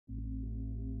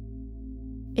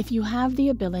If you have the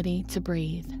ability to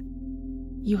breathe,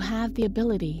 you have the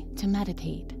ability to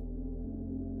meditate.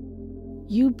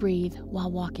 You breathe while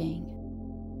walking.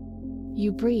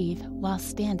 You breathe while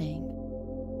standing.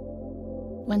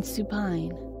 When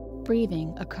supine,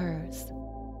 breathing occurs.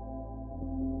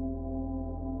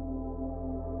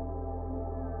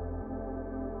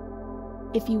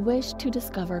 If you wish to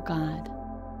discover God,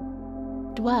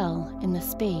 dwell in the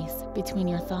space between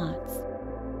your thoughts.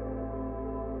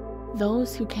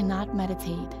 Those who cannot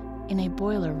meditate in a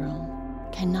boiler room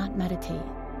cannot meditate.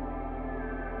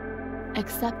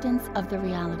 Acceptance of the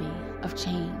reality of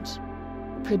change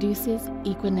produces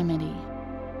equanimity.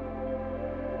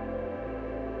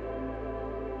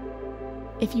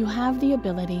 If you have the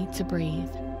ability to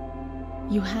breathe,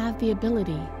 you have the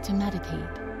ability to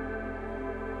meditate.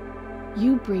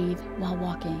 You breathe while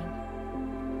walking.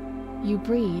 You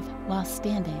breathe while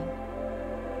standing.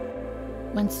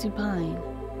 When supine,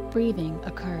 breathing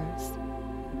occurs.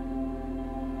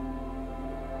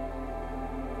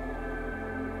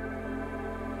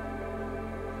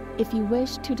 If you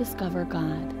wish to discover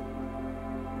God,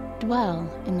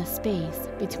 dwell in the space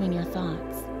between your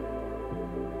thoughts.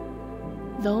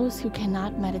 Those who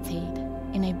cannot meditate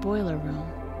in a boiler room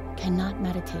cannot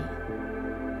meditate.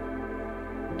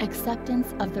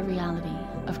 Acceptance of the reality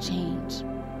of change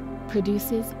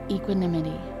produces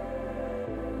equanimity.